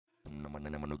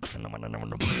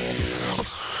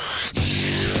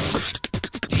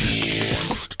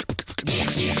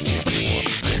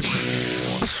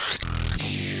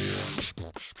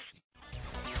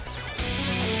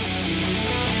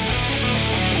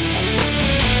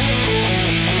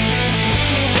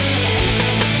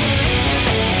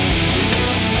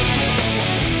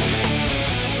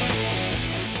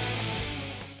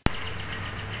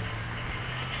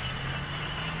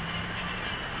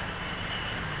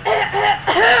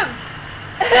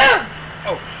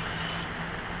Oh.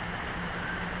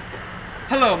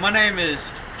 Hello, my name is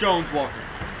Jones Walker,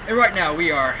 and right now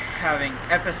we are having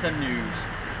FSM News.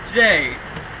 Today,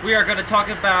 we are going to talk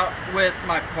about with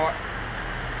my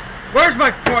Where's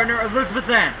my partner, Elizabeth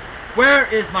Ann? Where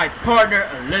is my partner,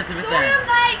 Elizabeth Ann?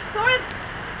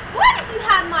 Why did you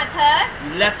have my purse?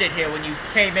 You left it here when you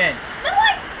came in. No,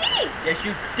 I did. Yes,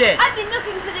 you did. I've been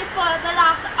looking for this for the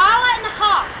last hour and a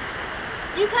half.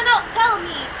 You cannot tell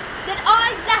me that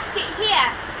I left it here,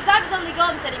 because I was only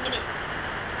gone 30 minutes.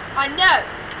 I know.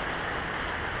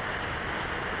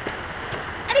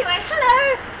 Anyway, hello.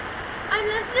 I'm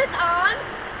Elizabeth Ann.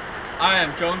 I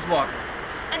am Jones Walker.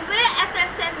 And we're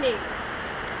FSM News.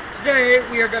 Today,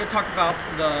 we are going to talk about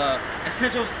the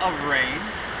essentials of rain.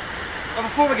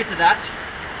 But before we get to that,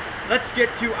 let's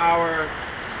get to our...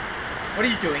 What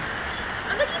are you doing?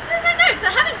 I'm looking through my notes.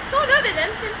 I haven't gone over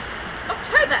them since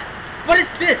October. What is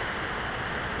this?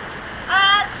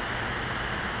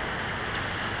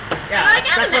 Yeah, like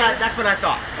anime. that's what I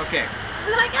thought. Okay.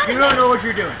 Like anime. You don't know what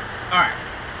you're doing. Alright.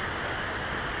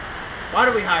 Why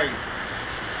do we hire you?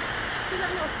 Because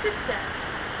I'm your sister.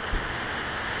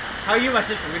 How are you my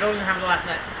sister? We don't even have the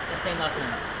same last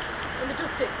name. I'm a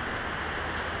just sister.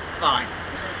 Fine.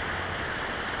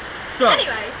 So.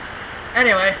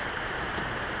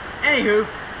 Anywho,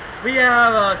 we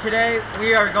have, today,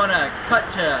 we are gonna cut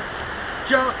to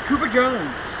Cooper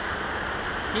Jones.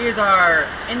 He is our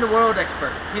in-the-world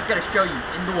expert. He's gonna show you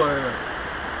in the world.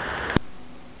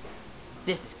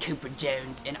 This is Cooper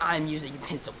Jones, and I'm using a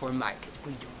pencil for a mic because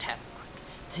we don't have a mic.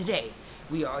 Today,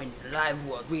 we are in the live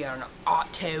world. We are in an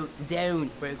auto zone.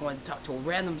 We're going to talk to a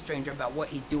random stranger about what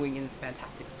he's doing in this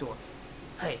fantastic store.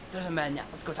 Hey, there's a man now.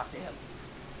 Let's go talk to him.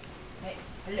 Hey,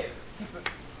 hello,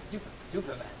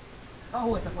 Superman.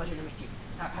 Oh, it's a pleasure to meet you.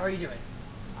 How are you doing?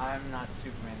 I'm not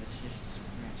Superman, this is just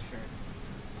Superman's shirt.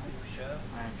 Are you sure?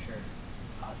 I am sure.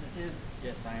 Positive?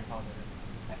 Yes, I am positive.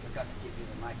 I forgot to give you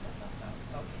the mic.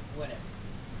 Okay, whatever.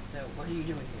 So, what are you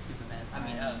doing here, Superman?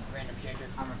 Random stranger.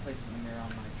 I'm replacing the mirror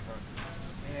on my truck.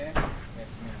 Mirror?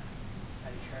 Yes, mirror.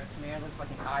 Are you sure it's a mirror? It looks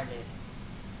like an eyelid.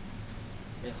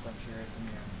 Yes, I'm sure it's a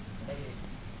mirror. Hey,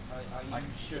 are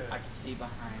you sure? I can see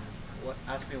behind.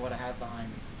 Ask me what I have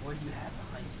behind me. What do you have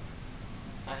behind you?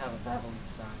 I have a babbling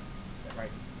sign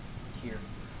right here.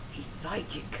 He's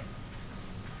psychic.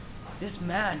 This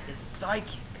man is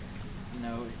psychic.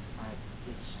 No,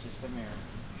 it's just a mirror.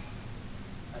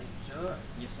 Are you sure?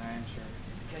 Yes, I am sure.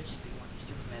 It's because you be one of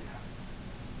your Superman powers.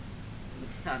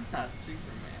 I'm not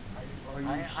Superman.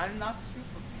 I'm not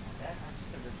Superman. I'm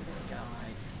just a regular guy.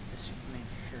 The Superman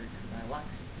shirt because I like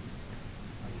Superman.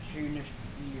 Are you sure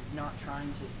you're not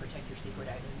trying to protect your secret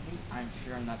identity? I'm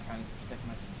sure I'm not trying to protect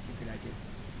my secret identity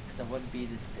because I wouldn't be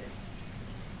this big.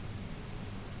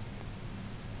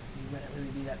 You wouldn't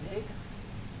really be that big?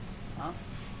 Huh?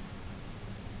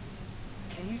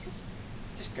 Can you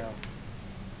just go?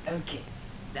 Okay,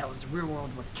 that was the real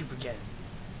world with Cooper Jones.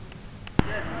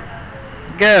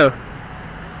 Go.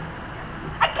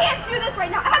 I can't do this right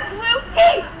now. I have blue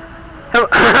teeth.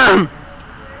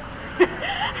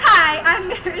 Hi, I'm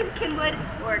Meredith Kinwood,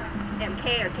 or MK,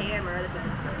 or KM, or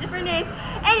other different names.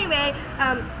 Anyway,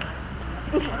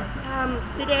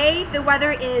 today the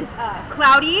weather is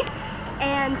cloudy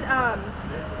and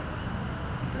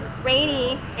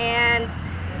rainy, and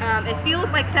it feels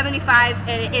like 75,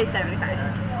 and it is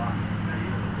 75.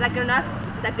 Is that good enough?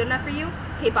 Is that good enough for you?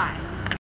 Okay, bye.